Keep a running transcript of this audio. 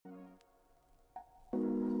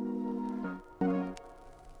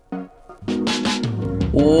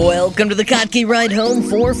Welcome to the Kottke Ride Home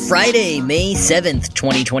for Friday, May 7th,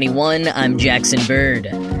 2021. I'm Jackson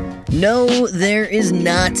Bird. No, there is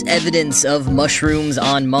not evidence of mushrooms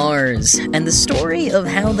on Mars, and the story of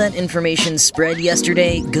how that information spread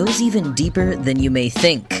yesterday goes even deeper than you may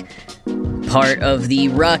think. Part of the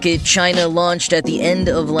rocket China launched at the end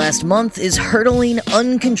of last month is hurtling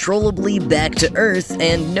uncontrollably back to Earth,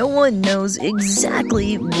 and no one knows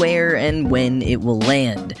exactly where and when it will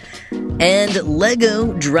land. And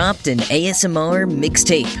Lego dropped an ASMR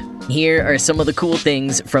mixtape. Here are some of the cool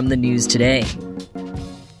things from the news today.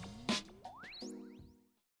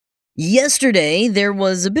 Yesterday, there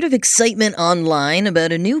was a bit of excitement online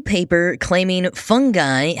about a new paper claiming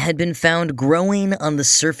fungi had been found growing on the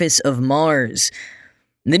surface of Mars.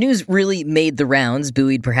 The news really made the rounds,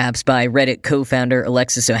 buoyed perhaps by Reddit co-founder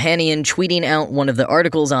Alexis Ohanian tweeting out one of the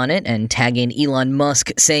articles on it and tagging Elon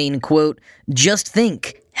Musk saying, quote, "Just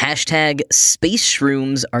think, hashtag space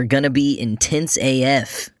shrooms are gonna be intense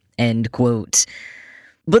AF," end quote.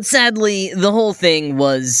 But sadly, the whole thing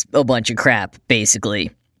was a bunch of crap,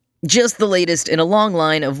 basically. Just the latest in a long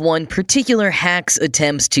line of one particular hack's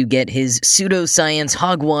attempts to get his pseudoscience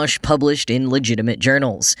hogwash published in legitimate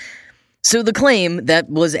journals. So the claim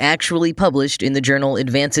that was actually published in the journal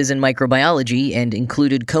Advances in Microbiology and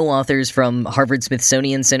included co-authors from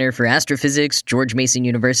Harvard-Smithsonian Center for Astrophysics, George Mason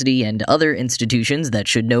University, and other institutions that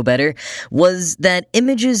should know better, was that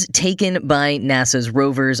images taken by NASA's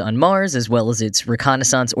rovers on Mars, as well as its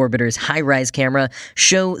reconnaissance orbiter's HiRISE camera,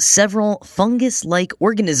 show several fungus-like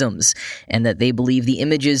organisms, and that they believe the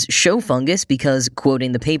images show fungus because,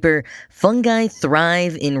 quoting the paper, fungi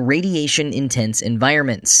thrive in radiation-intense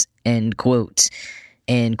environments. End quote.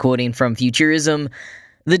 And quoting from Futurism,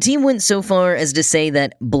 the team went so far as to say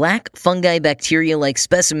that black fungi bacteria-like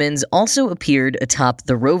specimens also appeared atop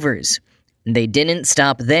the rovers. They didn't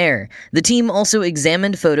stop there. The team also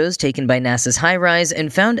examined photos taken by NASA's HiRISE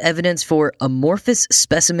and found evidence for amorphous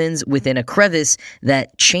specimens within a crevice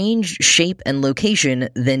that changed shape and location,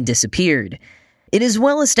 then disappeared. It is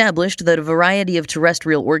well established that a variety of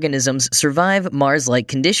terrestrial organisms survive Mars-like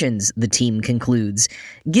conditions, the team concludes.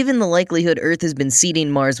 Given the likelihood Earth has been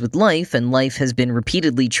seeding Mars with life, and life has been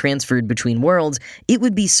repeatedly transferred between worlds, it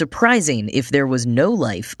would be surprising if there was no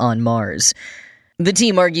life on Mars. The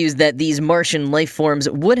team argues that these Martian life forms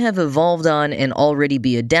would have evolved on and already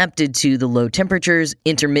be adapted to the low temperatures,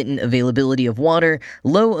 intermittent availability of water,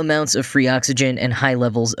 low amounts of free oxygen, and high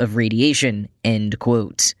levels of radiation, end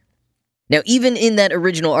quote. Now, even in that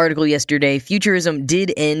original article yesterday, Futurism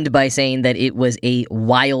did end by saying that it was a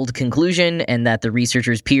wild conclusion and that the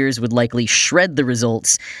researchers' peers would likely shred the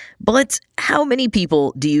results. But how many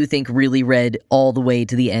people do you think really read all the way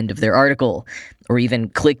to the end of their article? Or even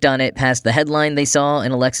clicked on it past the headline they saw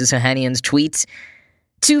in Alexis Ohanian's tweets?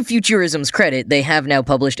 To Futurism's credit, they have now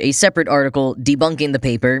published a separate article debunking the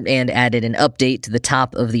paper and added an update to the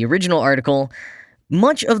top of the original article.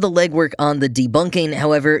 Much of the legwork on the debunking,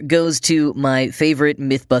 however, goes to my favorite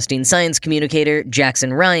myth-busting science communicator,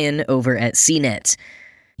 Jackson Ryan, over at CNET.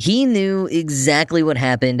 He knew exactly what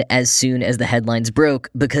happened as soon as the headlines broke,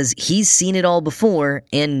 because he's seen it all before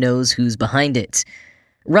and knows who's behind it.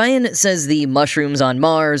 Ryan says the mushrooms on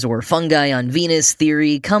Mars or fungi on Venus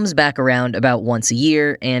theory comes back around about once a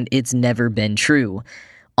year, and it's never been true.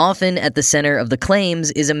 Often at the center of the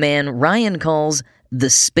claims is a man Ryan calls the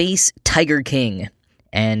Space Tiger King.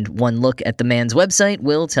 And one look at the man's website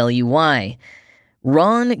will tell you why.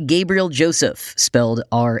 Ron Gabriel Joseph, spelled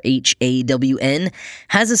R-H-A-W-N,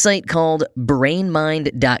 has a site called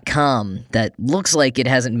brainmind.com that looks like it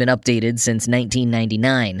hasn't been updated since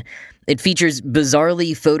 1999. It features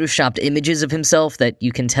bizarrely photoshopped images of himself that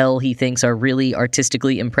you can tell he thinks are really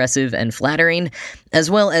artistically impressive and flattering,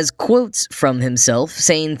 as well as quotes from himself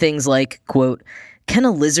saying things like, quote, "Can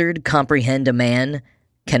a lizard comprehend a man?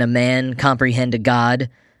 Can a man comprehend a god?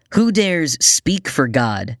 Who dares speak for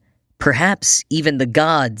God? Perhaps even the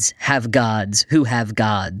gods have gods who have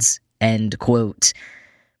gods," end quote.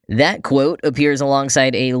 That quote appears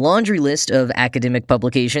alongside a laundry list of academic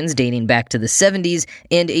publications dating back to the 70s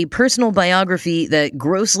and a personal biography that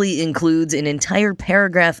grossly includes an entire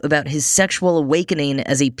paragraph about his sexual awakening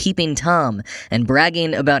as a peeping Tom and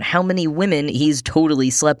bragging about how many women he's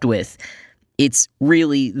totally slept with. It's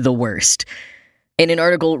really the worst. In an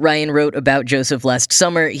article Ryan wrote about Joseph last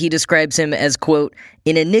summer, he describes him as, quote,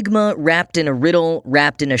 "an enigma wrapped in a riddle,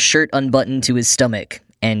 wrapped in a shirt unbuttoned to his stomach,"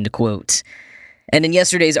 end quote. And in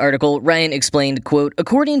yesterday's article, Ryan explained, quote,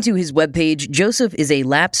 according to his webpage, Joseph is a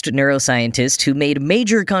lapsed neuroscientist who made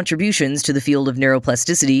major contributions to the field of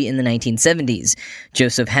neuroplasticity in the 1970s.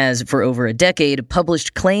 Joseph has, for over a decade,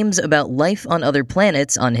 published claims about life on other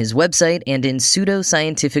planets on his website and in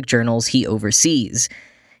pseudo-scientific journals he oversees.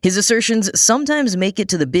 His assertions sometimes make it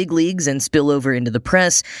to the big leagues and spill over into the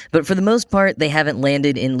press, but for the most part, they haven't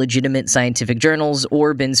landed in legitimate scientific journals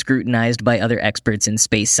or been scrutinized by other experts in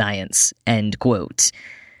space science. End quote.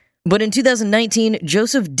 But in 2019,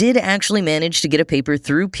 Joseph did actually manage to get a paper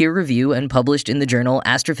through peer review and published in the journal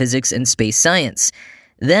Astrophysics and Space Science.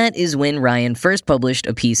 That is when Ryan first published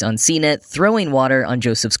a piece on CNET throwing water on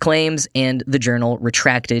Joseph's claims, and the journal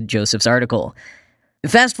retracted Joseph's article.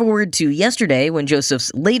 Fast forward to yesterday when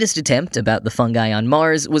Joseph's latest attempt about the fungi on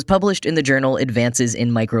Mars was published in the journal Advances in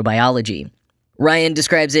Microbiology. Ryan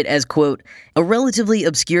describes it as, quote, a relatively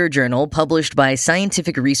obscure journal published by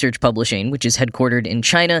Scientific Research Publishing, which is headquartered in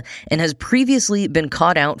China and has previously been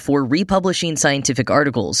caught out for republishing scientific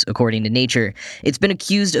articles, according to Nature. It's been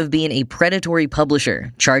accused of being a predatory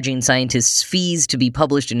publisher, charging scientists fees to be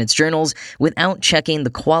published in its journals without checking the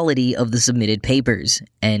quality of the submitted papers,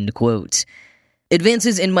 end quote.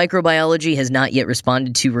 Advances in Microbiology has not yet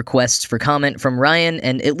responded to requests for comment from Ryan,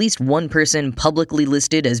 and at least one person publicly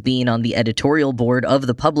listed as being on the editorial board of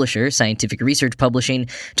the publisher, Scientific Research Publishing,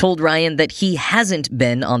 told Ryan that he hasn't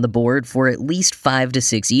been on the board for at least 5 to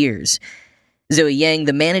 6 years. Zoe Yang,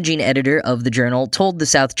 the managing editor of the journal, told the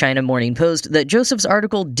South China Morning Post that Joseph's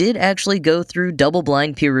article did actually go through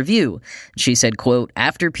double-blind peer review. She said, quote,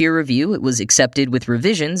 after peer review, it was accepted with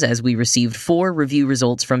revisions as we received 4 review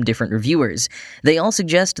results from different reviewers. They all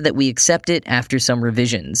suggest that we accept it after some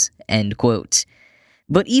revisions, end quote.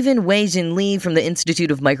 But even Wei Jinli from the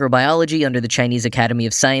Institute of Microbiology under the Chinese Academy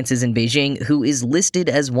of Sciences in Beijing, who is listed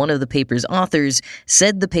as one of the paper's authors,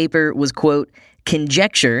 said the paper was, quote,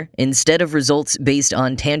 conjecture instead of results based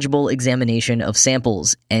on tangible examination of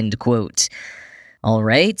samples, end quote. All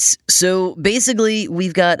right, so basically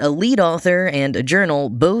we've got a lead author and a journal,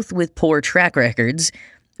 both with poor track records,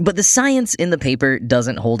 but the science in the paper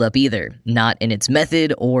doesn't hold up either, not in its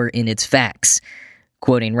method or in its facts.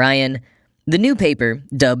 Quoting Ryan, the new paper,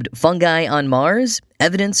 dubbed Fungi on Mars,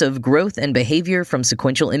 Evidence of Growth and Behavior from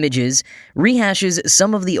Sequential Images, rehashes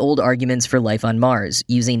some of the old arguments for life on Mars,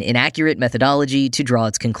 using inaccurate methodology to draw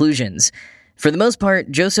its conclusions. For the most part,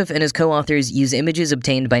 Joseph and his co-authors use images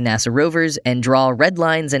obtained by NASA rovers and draw red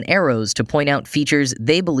lines and arrows to point out features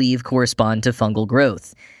they believe correspond to fungal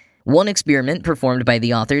growth. One experiment performed by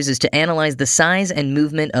the authors is to analyze the size and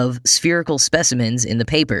movement of spherical specimens in the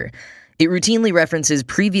paper. It routinely references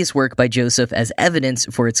previous work by Joseph as evidence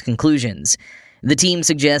for its conclusions. The team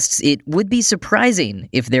suggests it would be surprising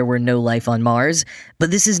if there were no life on Mars,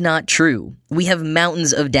 but this is not true. We have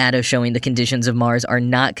mountains of data showing the conditions of Mars are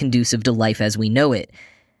not conducive to life as we know it.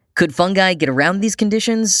 Could fungi get around these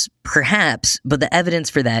conditions? Perhaps, but the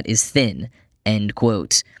evidence for that is thin. End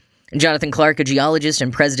quote. Jonathan Clark, a geologist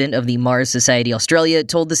and president of the Mars Society Australia,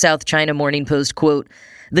 told the South China Morning Post, quote,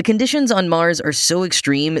 the conditions on Mars are so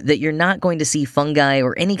extreme that you're not going to see fungi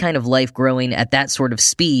or any kind of life growing at that sort of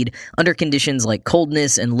speed under conditions like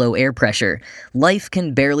coldness and low air pressure. Life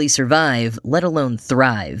can barely survive, let alone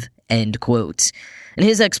thrive, end quote. And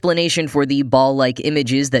his explanation for the ball-like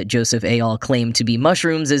images that Joseph et al. Claim to be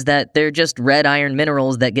mushrooms is that they're just red iron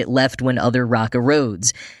minerals that get left when other rock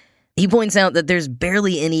erodes. He points out that there's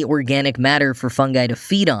barely any organic matter for fungi to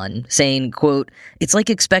feed on, saying, quote, it's like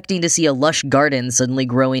expecting to see a lush garden suddenly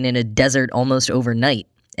growing in a desert almost overnight,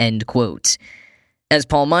 end quote. As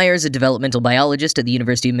Paul Myers, a developmental biologist at the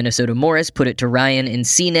University of Minnesota Morris, put it to Ryan in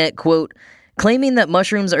CNET, quote, claiming that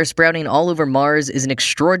mushrooms are sprouting all over Mars is an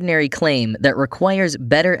extraordinary claim that requires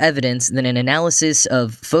better evidence than an analysis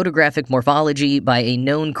of photographic morphology by a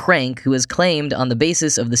known crank who has claimed on the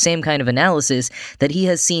basis of the same kind of analysis that he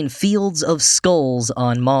has seen fields of skulls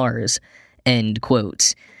on Mars, end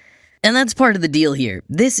quote. And that's part of the deal here.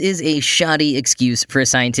 This is a shoddy excuse for a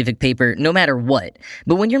scientific paper, no matter what.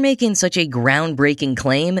 But when you're making such a groundbreaking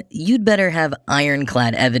claim, you'd better have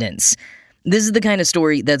ironclad evidence. This is the kind of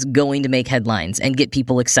story that's going to make headlines and get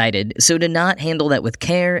people excited, so to not handle that with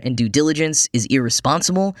care and due diligence is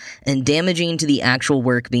irresponsible and damaging to the actual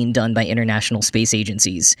work being done by international space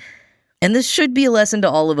agencies. And this should be a lesson to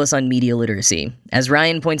all of us on media literacy. As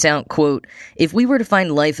Ryan points out, quote, if we were to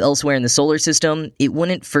find life elsewhere in the solar system, it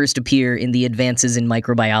wouldn't first appear in the Advances in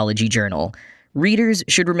Microbiology journal. Readers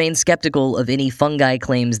should remain skeptical of any fungi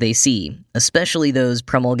claims they see, especially those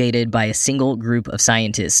promulgated by a single group of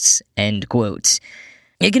scientists, end quote.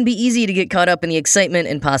 It can be easy to get caught up in the excitement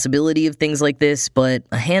and possibility of things like this, but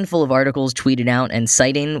a handful of articles tweeted out and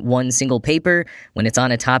citing one single paper when it's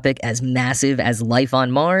on a topic as massive as life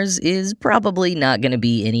on Mars is probably not going to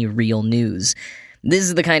be any real news. This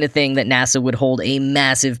is the kind of thing that NASA would hold a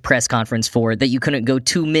massive press conference for that you couldn't go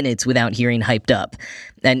 2 minutes without hearing hyped up.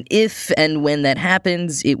 And if and when that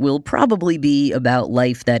happens, it will probably be about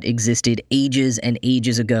life that existed ages and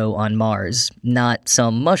ages ago on Mars, not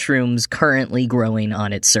some mushrooms currently growing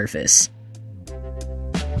on its surface.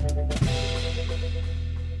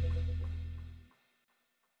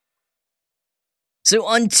 So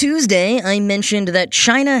on Tuesday, I mentioned that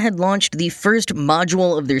China had launched the first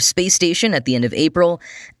module of their space station at the end of April,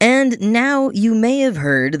 and now you may have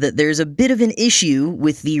heard that there's a bit of an issue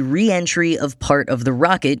with the re-entry of part of the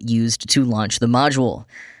rocket used to launch the module.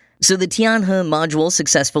 So the Tianhe module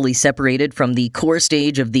successfully separated from the core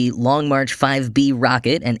stage of the Long March 5B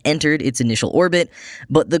rocket and entered its initial orbit,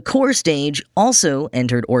 but the core stage also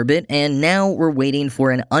entered orbit, and now we're waiting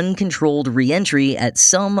for an uncontrolled re-entry at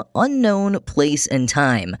some unknown place and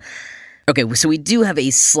time. Okay, so we do have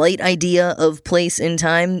a slight idea of place and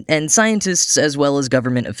time, and scientists as well as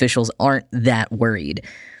government officials aren't that worried.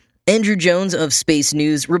 Andrew Jones of Space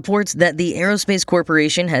News reports that the Aerospace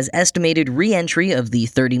Corporation has estimated re-entry of the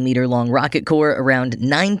 30-meter-long rocket core around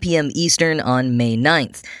 9 p.m. Eastern on May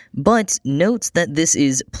 9th, but notes that this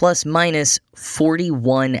is plus-minus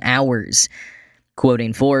 41 hours.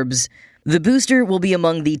 Quoting Forbes, "The booster will be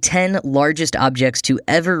among the 10 largest objects to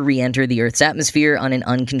ever re-enter the Earth's atmosphere on an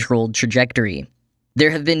uncontrolled trajectory.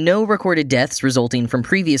 There have been no recorded deaths resulting from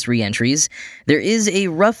previous re-entries. There is a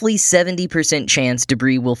roughly 70% chance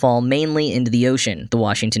debris will fall mainly into the ocean," the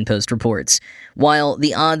Washington Post reports, while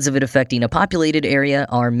the odds of it affecting a populated area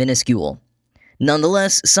are minuscule.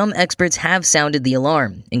 Nonetheless, some experts have sounded the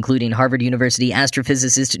alarm, including Harvard University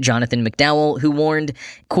astrophysicist Jonathan McDowell, who warned,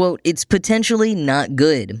 quote, "It's potentially not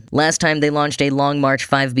good. Last time they launched a Long March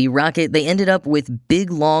 5B rocket, they ended up with big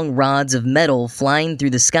long rods of metal flying through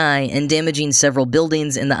the sky and damaging several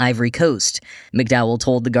buildings in the Ivory Coast," McDowell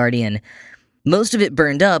told The Guardian. "Most of it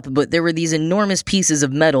burned up, but there were these enormous pieces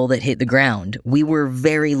of metal that hit the ground. We were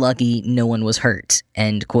very lucky no one was hurt,"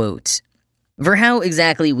 end quote. For how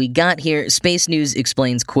exactly we got here, Space News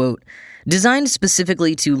explains, quote, "Designed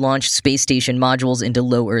specifically to launch space station modules into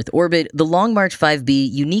low Earth orbit, the Long March 5B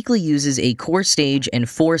uniquely uses a core stage and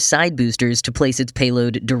 4 side boosters to place its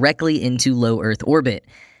payload directly into low Earth orbit.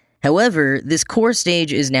 However, this core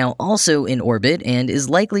stage is now also in orbit and is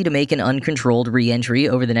likely to make an uncontrolled re-entry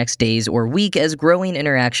over the next days or week as growing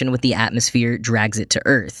interaction with the atmosphere drags it to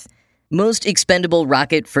Earth. Most expendable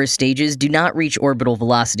rocket first stages do not reach orbital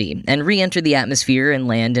velocity and re-enter the atmosphere and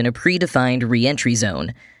land in a predefined re-entry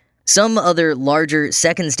zone. Some other larger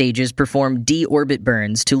second stages perform de-orbit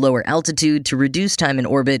burns to lower altitude to reduce time in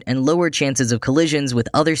orbit and lower chances of collisions with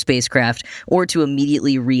other spacecraft or to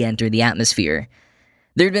immediately re-enter the atmosphere.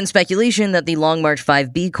 There had been speculation that the Long March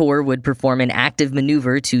 5B core would perform an active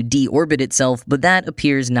maneuver to de-orbit itself, but that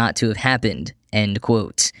appears not to have happened," end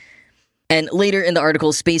quote. And later in the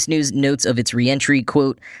article, Space News notes of its re-entry,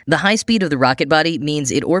 quote, "The high speed of the rocket body means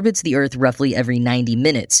it orbits the Earth roughly every 90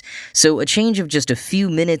 minutes, so a change of just a few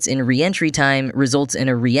minutes in re-entry time results in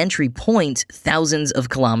a re-entry point thousands of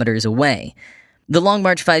kilometers away. The Long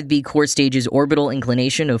March 5B core stage's orbital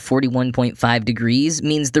inclination of 41.5 degrees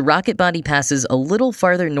means the rocket body passes a little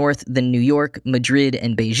farther north than New York, Madrid,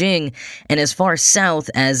 and Beijing, and as far south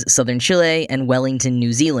as southern Chile and Wellington,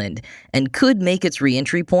 New Zealand, and could make its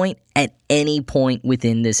re-entry point at any point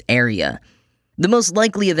within this area. The most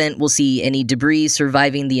likely event will see any debris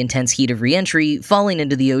surviving the intense heat of re-entry falling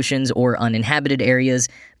into the oceans or uninhabited areas,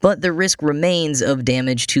 but the risk remains of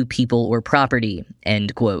damage to people or property,"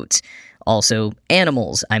 end quote. Also,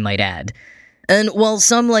 animals, I might add. And while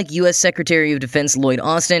some like U.S. Secretary of Defense Lloyd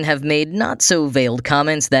Austin have made not-so-veiled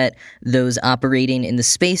comments that those operating in the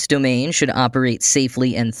space domain should operate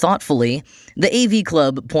safely and thoughtfully, the AV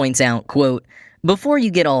Club points out, quote, "Before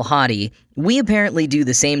you get all haughty, we apparently do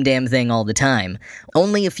the same damn thing all the time.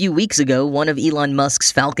 Only a few weeks ago, one of Elon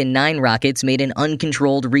Musk's Falcon 9 rockets made an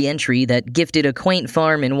uncontrolled re-entry that gifted a quaint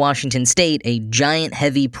farm in Washington state a giant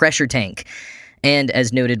heavy pressure tank. And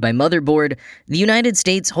as noted by Motherboard, the United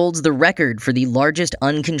States holds the record for the largest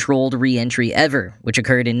uncontrolled re-entry ever, which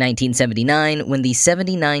occurred in 1979 when the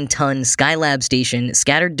 79-ton Skylab station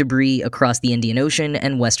scattered debris across the Indian Ocean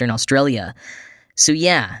and Western Australia. So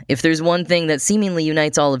yeah, if there's one thing that seemingly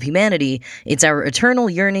unites all of humanity, it's our eternal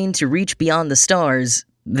yearning to reach beyond the stars,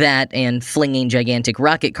 that and flinging gigantic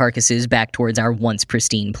rocket carcasses back towards our once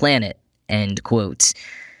pristine planet." End quote.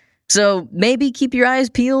 So maybe keep your eyes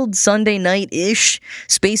peeled Sunday night-ish.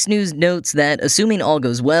 Space News notes that assuming all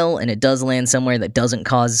goes well and it does land somewhere that doesn't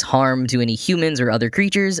cause harm to any humans or other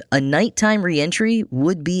creatures, a nighttime re-entry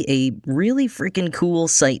would be a really freaking cool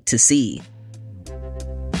sight to see.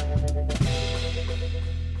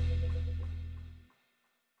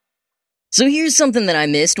 So here's something that I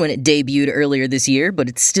missed when it debuted earlier this year, but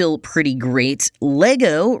it's still pretty great.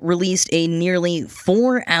 LEGO released a nearly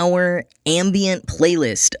 4-hour ambient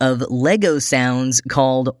playlist of LEGO sounds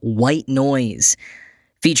called White Noise.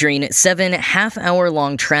 Featuring 7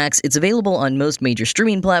 half-hour-long tracks, it's available on most major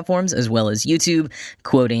streaming platforms as well as YouTube,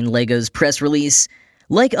 quoting LEGO's press release.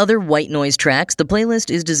 Like other white noise tracks, the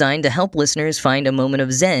playlist is designed to help listeners find a moment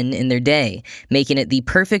of zen in their day, making it the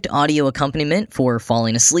perfect audio accompaniment for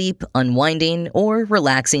falling asleep, unwinding, or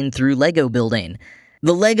relaxing through Lego building.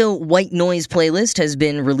 The LEGO White Noise playlist has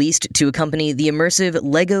been released to accompany the immersive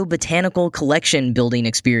LEGO Botanical Collection building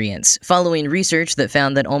experience, following research that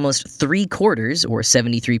found that almost 3/4, or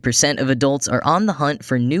 73% of adults, are on the hunt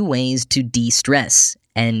for new ways to de-stress.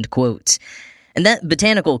 End quote. And that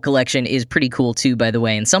botanical collection is pretty cool too, by the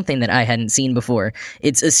way, and something that I hadn't seen before.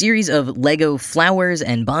 It's a series of Lego flowers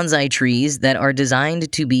and bonsai trees that are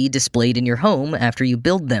designed to be displayed in your home after you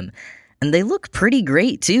build them. And they look pretty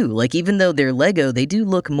great too. Like, even though they're Lego, they do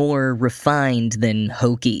look more refined than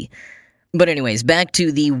hokey. But anyways, back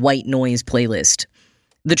to the White Noise playlist.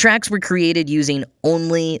 The tracks were created using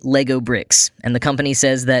only Lego bricks, and the company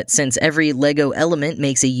says that since every Lego element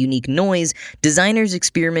makes a unique noise, designers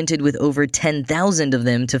experimented with over 10,000 of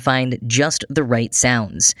them to find just the right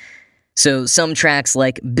sounds. So some tracks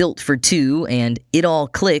like Built for Two and It All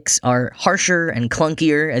Clicks are harsher and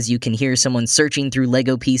clunkier, as you can hear someone searching through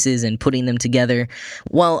Lego pieces and putting them together,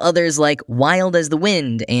 while others like Wild as the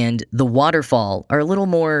Wind and The Waterfall are a little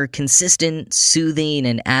more consistent, soothing,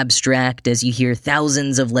 and abstract as you hear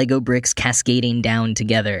thousands of Lego bricks cascading down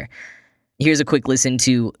together. Here's a quick listen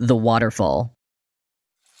to The Waterfall.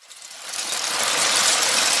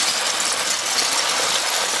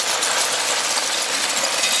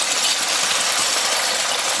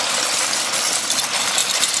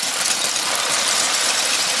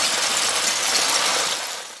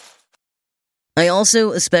 I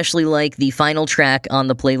also especially like the final track on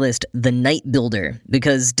the playlist, The Night Builder,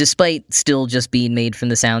 because despite still just being made from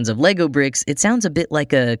the sounds of Lego bricks, it sounds a bit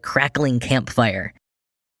like a crackling campfire.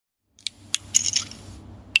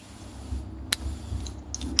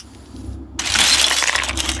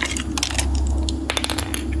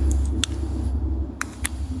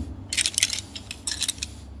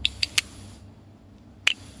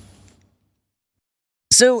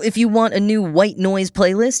 So if you want a new white noise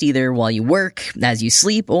playlist, either while you work, as you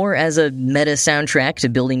sleep, or as a meta soundtrack to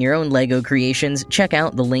building your own Lego creations, check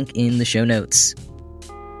out the link in the show notes.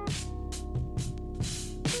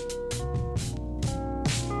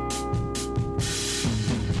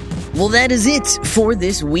 Well, that is it for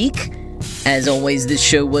this week. As always, this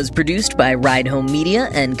show was produced by Ride Home Media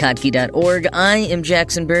and Kottke.org. I am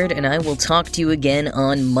Jackson Bird, and I will talk to you again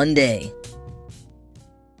on Monday.